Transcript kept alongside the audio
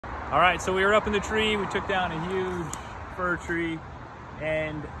All right, so we were up in the tree. We took down a huge fir tree,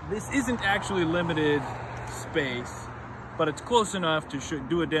 and this isn't actually limited space, but it's close enough to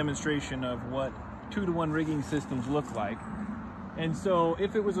do a demonstration of what 2-to-1 rigging systems look like. And so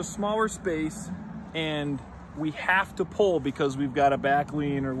if it was a smaller space and we have to pull because we've got a back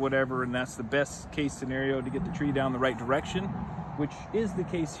lean or whatever, and that's the best case scenario to get the tree down the right direction, which is the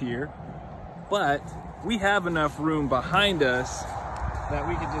case here, but we have enough room behind us that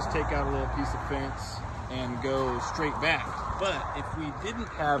we could just take out a little piece of fence and go straight back. But if we didn't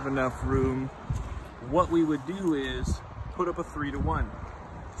have enough room, what we would do is put up a 3-to-1.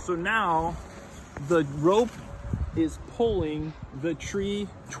 So now the rope is pulling the tree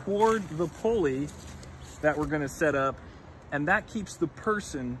toward the pulley that we're gonna set up, and that keeps the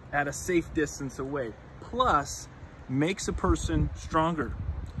person at a safe distance away, plus makes a person stronger.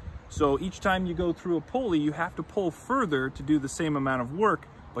 So each time you go through a pulley, you have to pull further to do the same amount of work,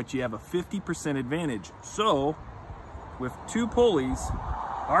 but you have a 50% advantage. So with 2 pulleys,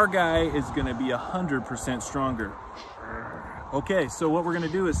 our guy is gonna be 100% stronger. Okay, so what we're gonna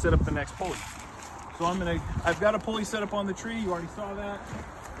do is set up the next pulley. So I've got a pulley set up on the tree. You already saw that.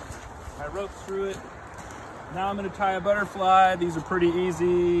 I roped through it. Now I'm gonna tie a butterfly. These are pretty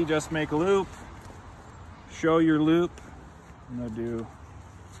easy. Just make a loop, show your loop. I'm gonna do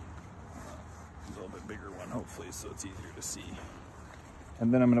a little bit bigger one, hopefully, so it's easier to see.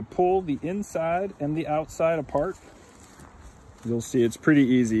 And then I'm gonna pull the inside and the outside apart. You'll see it's pretty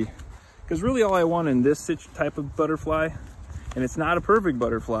easy. Because really all I want in this type of butterfly, and it's not a perfect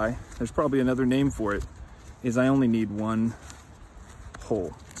butterfly, there's probably another name for it, is I only need 1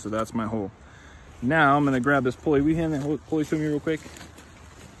 hole. So that's my hole. Now I'm gonna grab this pulley. We hand that pulley to me real quick.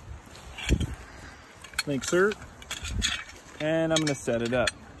 Make cert. And I'm gonna set it up.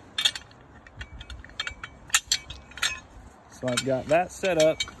 So I've got that set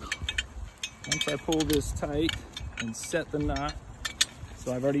up. Once I pull this tight and set the knot,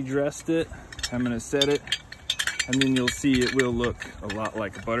 so I've already dressed it, I'm gonna set it, and then you'll see it will look a lot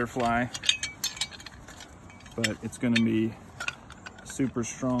like a butterfly, but it's gonna be super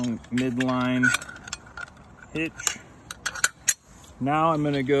strong midline hitch. Now I'm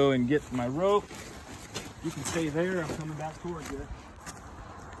gonna go and get my rope. You can stay there, I'm coming back towards you.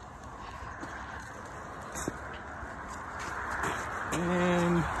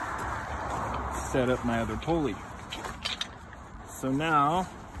 And set up my other pulley. So now,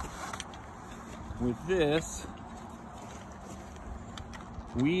 with this,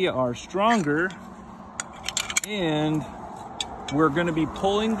 we are stronger, and we're gonna be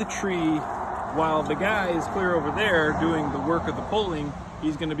pulling the tree while the guy is clear over there doing the work of the pulling.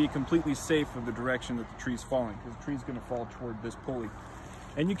 He's gonna be completely safe of the direction that the tree's falling, because the tree's gonna fall toward this pulley.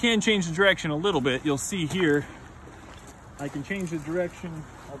 And you can change the direction a little bit. You'll see here, I can change the direction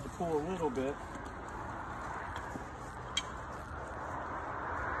of the pull a little bit,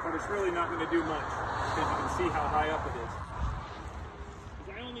 but it's really not gonna do much, because you can see how high up it is.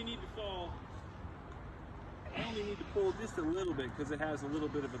 Because I only need to pull just a little bit, because it has a little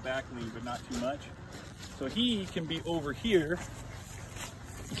bit of a back lean, but not too much. So he can be over here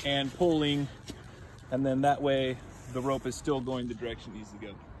and pulling, and then that way the rope is still going the direction it needs to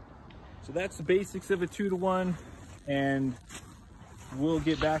go. So that's the basics of a 2-to-1, and we'll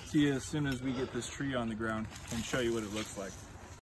get back to you as soon as we get this tree on the ground and show you what it looks like.